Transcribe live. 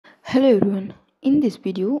Hello everyone. In this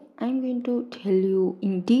video, I'm going to tell you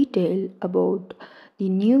in detail about the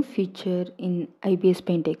new feature in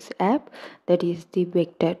ibispaintx app, that is the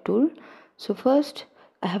vector tool. So first,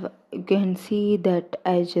 you can see that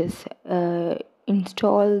I just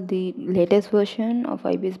installed the latest version of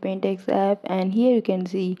ibispaintx app, and here you can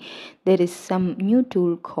see there is some new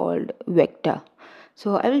tool called vector.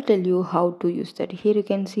 So I will tell you how to use that. Here you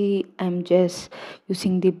can see I'm just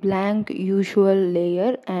using the blank usual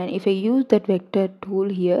layer, and if I use that vector tool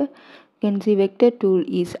here, you can see vector tool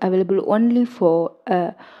is available only for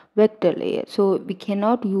a vector layer. So we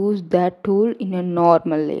cannot use that tool in a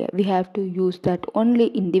normal layer. We have to use that only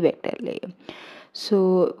in the vector layer.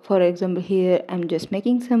 So for example, here I'm just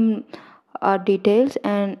making some art details,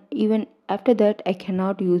 and even after that I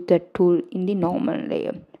cannot use that tool in the normal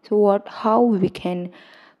layer. So how we can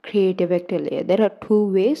create a vector layer? There are two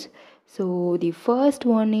ways. So the first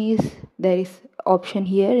one is, there is option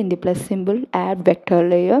here in the plus symbol, add vector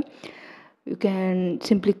layer. You can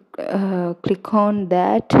simply click on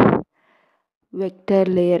that vector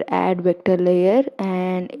layer, add vector layer,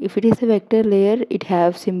 and if it is a vector layer, it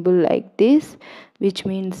have symbol like this, which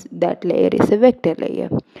means that layer is a vector layer.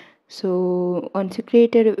 So once you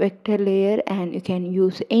created a vector layer, and you can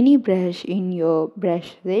use any brush in your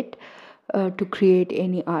brush set to create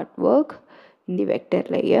any artwork in the vector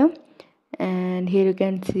layer. And here you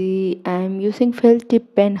can see I'm using felt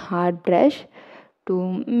tip pen hard brush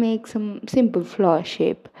to make some simple flower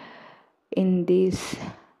shape in this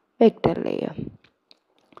vector layer.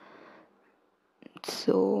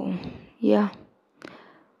 So yeah,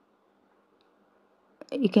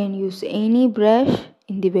 you can use any brush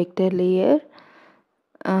in the vector layer,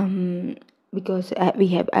 because we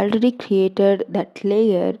have already created that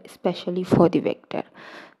layer especially for the vector.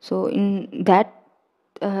 So in that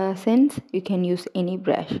sense, you can use any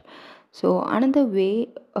brush. So another way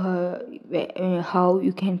how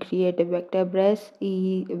you can create a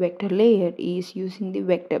vector layer is using the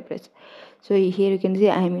vector brush. So here you can see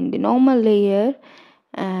I'm in the normal layer,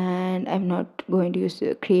 and I'm not going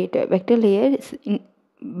to create a vector layer,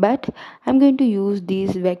 but I'm going to use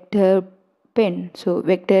these vector pen. So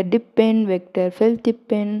vector dip pen, vector felt tip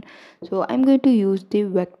pen. So I'm going to use the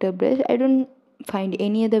vector brush. I don't find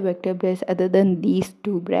any other vector brush other than these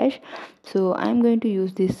two brush. So I'm going to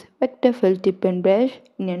use this vector felt tip pen brush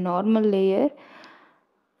in a normal layer,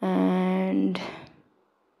 and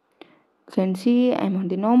you can see I'm on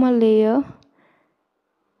the normal layer,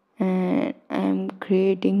 and I'm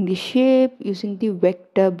creating the shape using the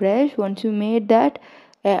vector brush. Once you made that,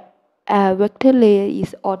 a vector layer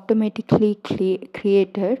is automatically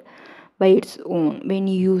created by its own when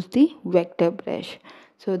you use the vector brush.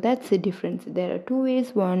 So that's the difference. There are two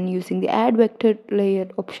ways, one using the add vector layer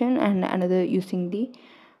option and another using the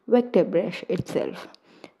vector brush itself.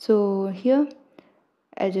 So here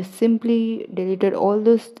I just simply deleted all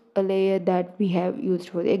those layer that we have used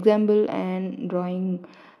for the example, and drawing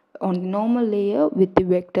on the normal layer with the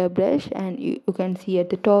vector brush, and you can see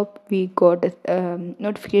at the top we got a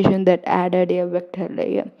notification that added a vector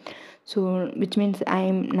layer. So which means I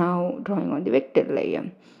am now drawing on the vector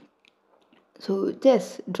layer. So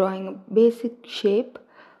just drawing a basic shape,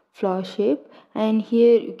 flower shape, and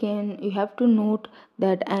here you have to note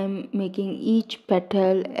that I'm making each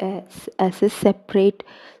petal as a separate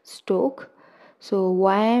stroke. So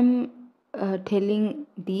why I'm telling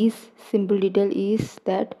these simple detail is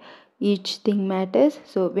that each thing matters.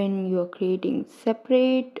 So when you're creating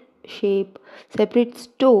separate shape, separate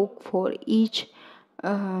stroke for each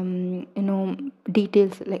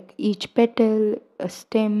details, like each petal, a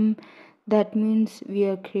stem, that means we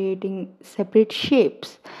are creating separate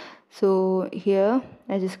shapes. So here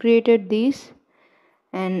I just created these,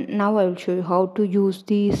 and now I will show you how to use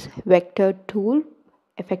this vector tool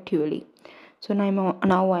effectively. So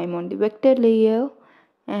now I'm on the vector layer,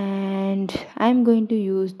 and I'm going to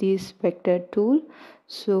use this vector tool.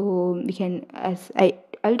 So we can, as I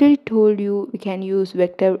already told you, we can use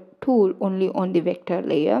vector tool only on the vector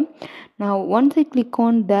layer. Now once I click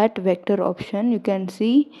on that vector option, you can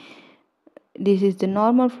see this is the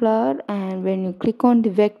normal flower, and when you click on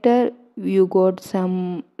the vector, you got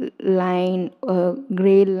some line,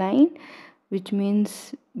 gray line, which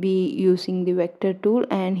means be using the vector tool.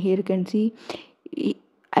 And here you can see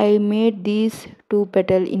I made these two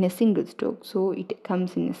petal in a single stroke, so it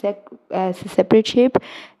comes in as a separate shape,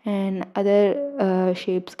 and other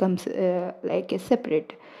shapes comes like a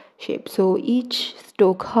separate shape. So each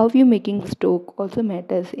stroke, how you making stroke, also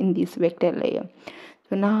matters in this vector layer.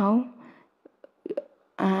 So now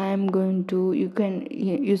I'm going to,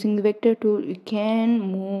 using the vector tool, you can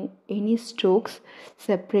move any strokes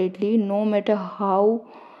separately, no matter how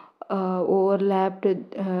overlapped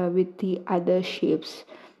with the other shapes.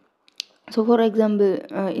 So for example,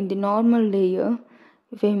 in the normal layer,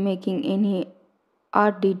 if I'm making any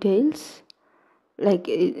art details, like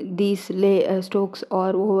these strokes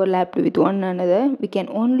are overlapped with one another, we can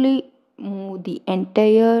only move the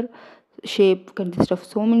entire shape consist of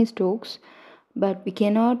so many strokes, but we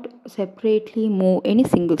cannot separately move any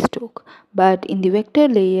single stroke. But in the vector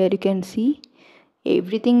layer, you can see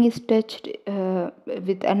everything is touched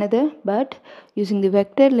with another, but using the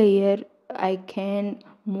vector layer I can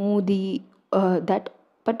move the that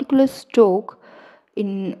particular stroke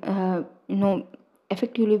in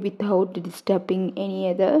effectively without disturbing any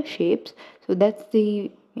other shapes. So that's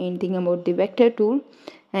the main thing about the vector tool.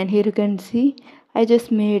 And here you can see I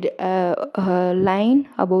just made a line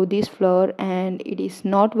above this flower and it is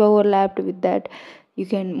not overlapped with that. You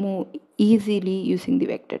can move easily using the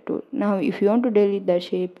vector tool. Now if you want to delete that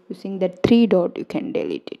shape using that three dot, you can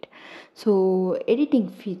delete it. So editing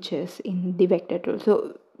features in the vector tool.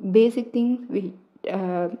 So basic things we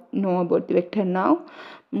know about the vector now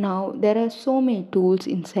there are so many tools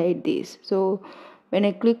inside this. So when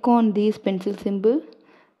I click on this pencil symbol,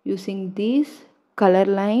 using this color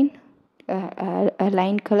line, a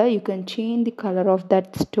line color, you can change the color of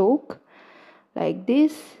that stroke like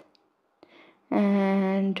this.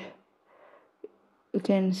 And you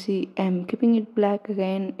can see I'm keeping it black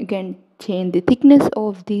again. You can change the thickness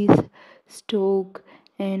of this stroke,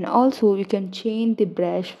 and also you can change the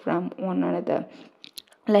brush from one another.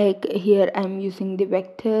 Like here I'm using the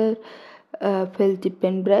vector felt tip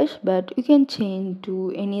pen brush, but you can change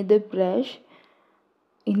to any other brush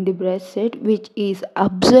in the brush set, which is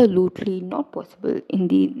absolutely not possible in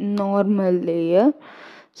the normal layer.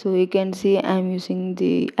 So you can see I'm using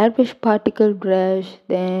the airbrush particle brush.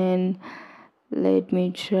 Then let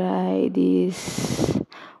me try this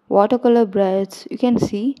watercolor brush. You can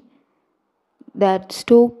see that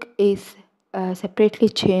stroke is separately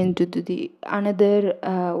changed to the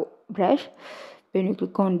another brush when you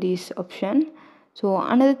click on this option. So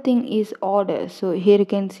another thing is order. So here you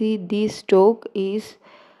can see this stroke is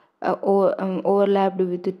overlapped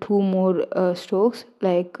with the two more strokes,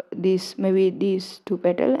 like this, maybe these two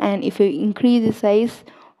petal. And if you increase the size,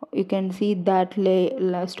 you can see that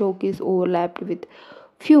stroke is overlapped with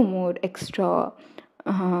few more extra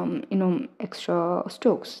extra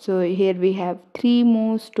strokes. So here we have three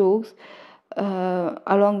more strokes.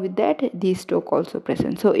 Along with that, this stroke also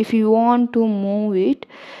present. So if you want to move it,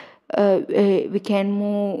 we can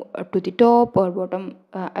move to the top or bottom.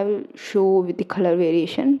 I will show with the color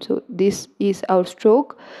variation. So this is our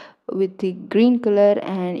stroke with the green color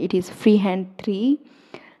and it is freehand 3.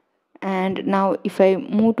 And now if I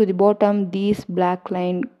move to the bottom, this black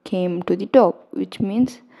line came to the top, which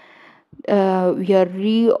means we are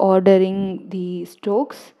reordering the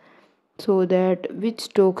strokes so that which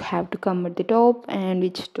stroke have to come at the top and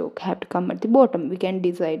which stroke have to come at the bottom. We can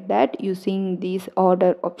decide that using this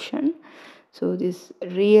order option. So this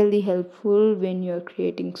really helpful when you're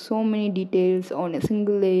creating so many details on a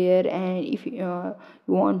single layer, and if you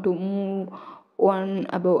want to move one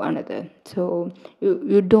above another. So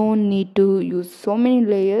you don't need to use so many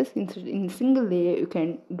layers. In single layer you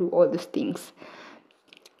can do all these things.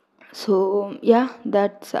 So yeah,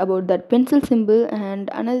 that's about that pencil symbol. And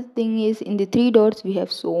another thing is, in the three dots we have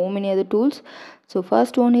so many other tools. So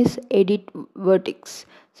first one is edit vertex,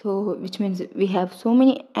 so which means we have so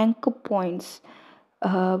many anchor points,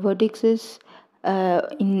 vertices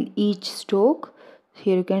in each stroke.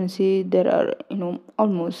 Here you can see there are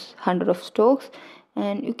almost 100 of strokes,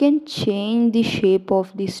 and you can change the shape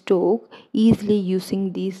of the stroke easily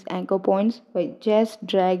using these anchor points by just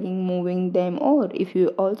dragging, moving them, or if you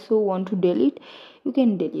also want to delete, you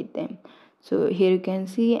can delete them. So here you can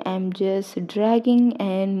see I'm just dragging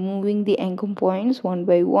and moving the anchor points one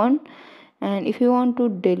by one. And if you want to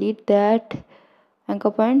delete that anchor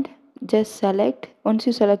point, just select. Once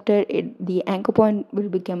you selected it, the anchor point will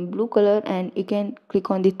become blue color, and you can click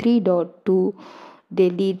on the three dot to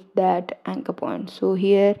delete that anchor point. So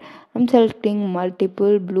here I'm selecting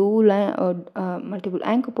multiple blue line or multiple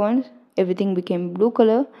anchor points. Everything became blue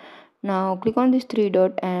color. Now click on this three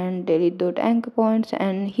dot and delete those anchor points,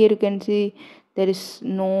 and here you can see there is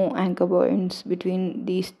no anchor points between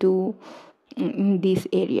these two in this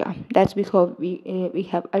area. That's because we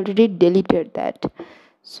have already deleted that.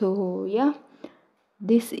 So yeah,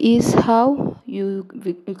 this is how you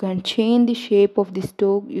can change the shape of the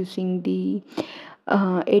stroke using the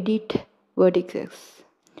edit vertices.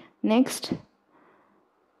 Next,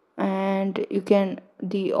 and you can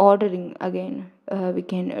the ordering again. We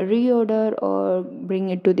can reorder or bring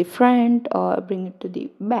it to the front or bring it to the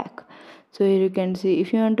back. So here you can see,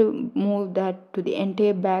 if you want to move that to the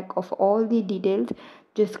entire back of all the details,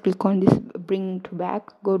 just click on this bring to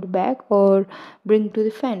back, go to back, or bring to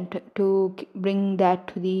the front to bring that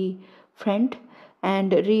to the front.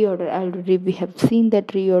 And reorder, already we have seen that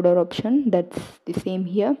reorder option, that's the same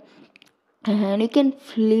here. And you can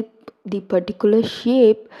flip the particular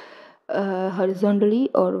shape horizontally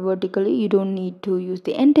or vertically. You don't need to use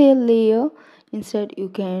the entire layer. Instead you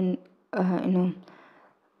can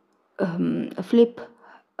flip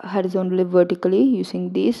horizontally, vertically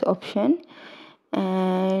using this option.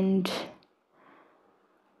 And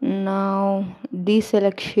now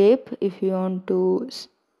deselect shape. If you want to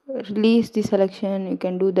release the selection, you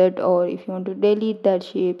can do that, or if you want to delete that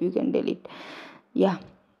shape, you can delete. Yeah,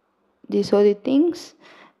 these are the things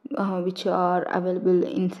which are available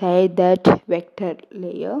inside that vector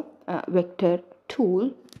layer, vector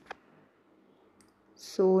tool.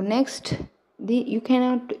 So next, you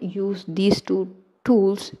cannot use these two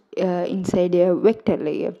tools inside a vector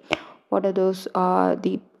layer. What are those? Are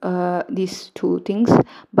these two things: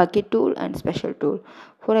 bucket tool and special tool.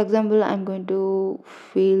 For example, I'm going to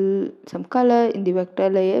fill some color in the vector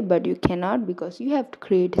layer, but you cannot, because you have to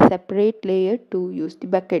create a separate layer to use the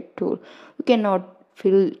bucket tool. You cannot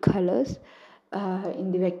fill colors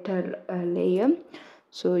in the vector layer.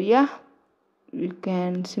 So yeah, you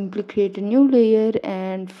can simply create a new layer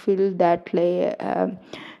and fill that layer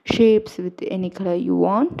shapes with any color you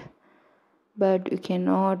want, but you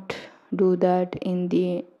cannot do that in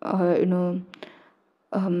the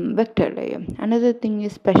vector layer. Another thing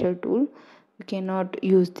is special tool. You cannot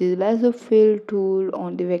use the lasso fill tool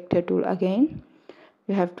on the vector tool again.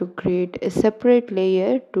 You have to create a separate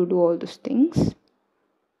layer to do all those things.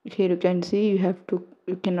 Here you can see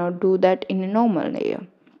you cannot do that in a normal layer.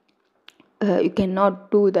 You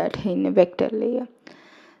cannot do that in a vector layer.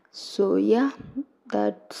 So yeah,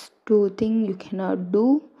 that's two things you cannot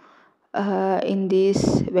do in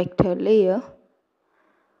this vector layer.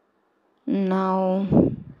 Now,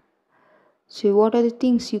 so what are the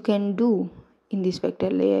things you can do in this vector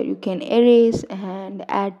layer? You can erase and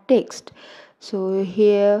add text. So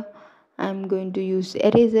here I'm going to use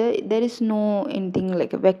eraser. There is no anything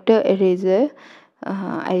like a vector eraser.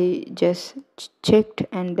 I just checked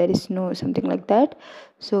and there is no something like that.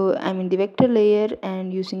 So I'm in the vector layer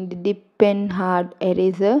and using the dip pen hard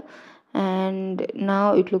eraser, and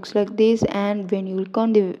now it looks like this. And when you click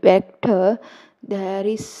on the vector, there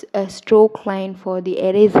is a stroke line for the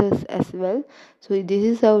erasers as well. So this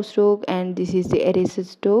is our stroke and this is the eraser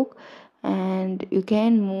stroke, and you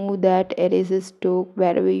can move that eraser stroke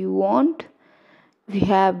wherever you want. If you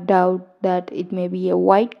have doubt that it may be a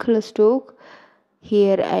white color stroke,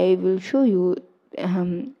 here I will show you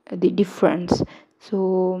the difference.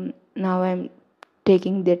 So now I'm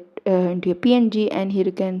taking that into a PNG, and here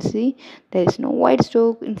you can see there is no white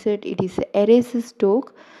stroke, instead it is eraser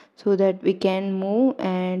stroke, so that we can move.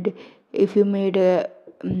 And if you made a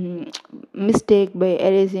mistake by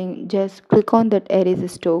erasing, just click on that eraser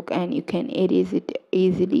stroke and you can erase it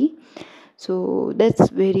easily. So that's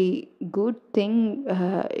very good thing.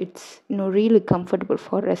 It's really comfortable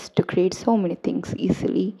for us to create so many things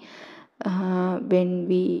easily when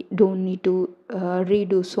we don't need to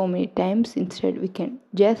redo so many times. Instead we can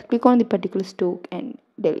just click on the particular stroke and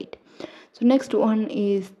delete. So next one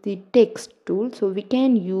is the text tool. So we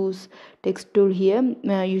can use text tool here.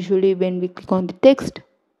 Usually when we click on the text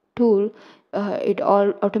tool, it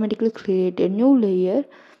all automatically create a new layer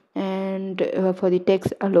and for the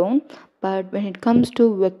text alone. But when it comes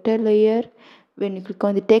to vector layer, when you click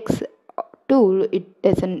on the text tool, it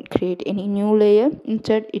doesn't create any new layer.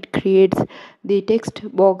 Instead it creates the text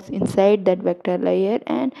box inside that vector layer.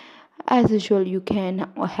 And as usual, you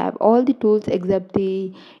can have all the tools except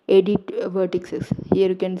the edit vertices. Here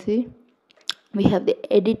you can see we have the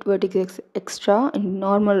edit vertex extra in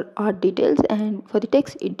normal art details, and for the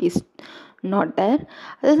text it is not there.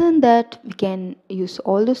 Other than that, we can use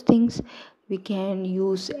all those things. We can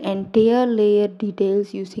use entire layer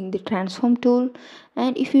details using the transform tool,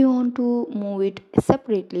 and if you want to move it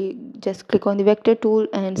separately, just click on the vector tool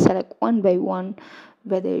and select one by one,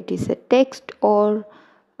 whether it is a text or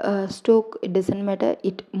a stroke, it doesn't matter,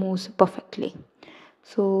 it moves perfectly.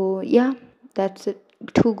 So yeah, that's a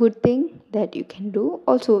two good thing that you can do.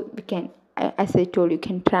 Also we can, as I told, you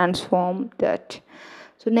can transform that.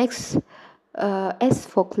 So next, S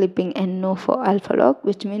for clipping and no for alpha lock,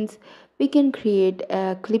 which means we can create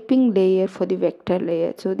a clipping layer for the vector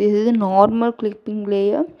layer. So this is a normal clipping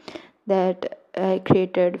layer that I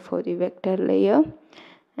created for the vector layer,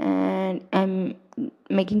 and I'm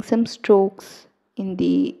making some strokes in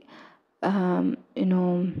the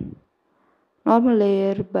normal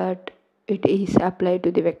layer, but it is applied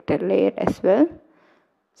to the vector layer as well,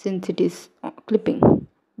 since it is clipping.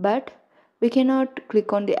 But we cannot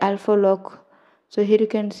click on the alpha lock. So here you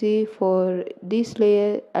can see for this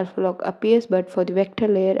layer alpha lock appears, but for the vector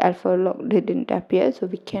layer alpha lock didn't appear, so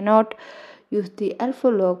we cannot use the alpha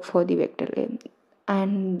lock for the vector layer.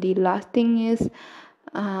 And the last thing is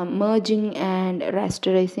merging and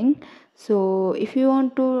rasterizing. So if you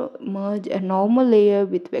want to merge a normal layer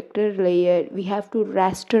with vector layer, we have to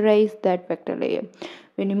rasterize that vector layer.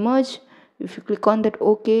 When you merge, if you click on that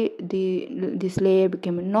OK, this layer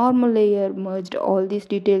became a normal layer, merged all these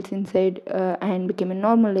details inside and became a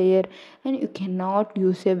normal layer, and you cannot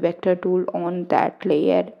use a vector tool on that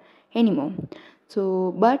layer anymore.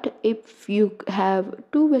 So but if you have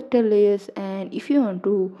two vector layers and if you want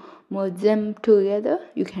to merge them together,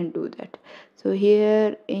 you can do that. So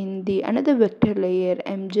here in the another vector layer,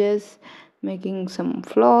 I'm just making some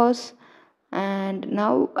flaws, and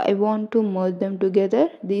now I want to merge them together.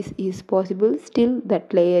 This is possible, still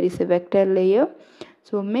that layer is a vector layer.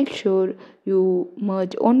 So make sure you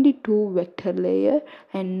merge only two vector layer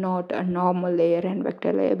and not a normal layer and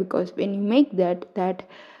vector layer, because when you make that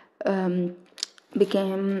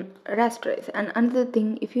became rasterized. And another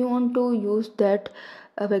thing, if you want to use that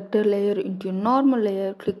vector layer into a normal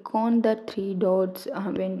layer, click on that three dots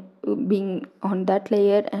when being on that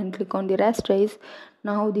layer and click on the rasterize.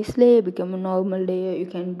 Now this layer become a normal layer. You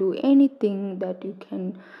can do anything that you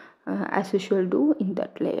can as usual do in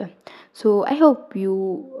that layer. So I hope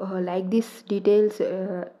you like this details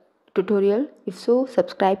tutorial. If so,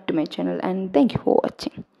 subscribe to my channel, and thank you for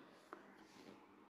watching.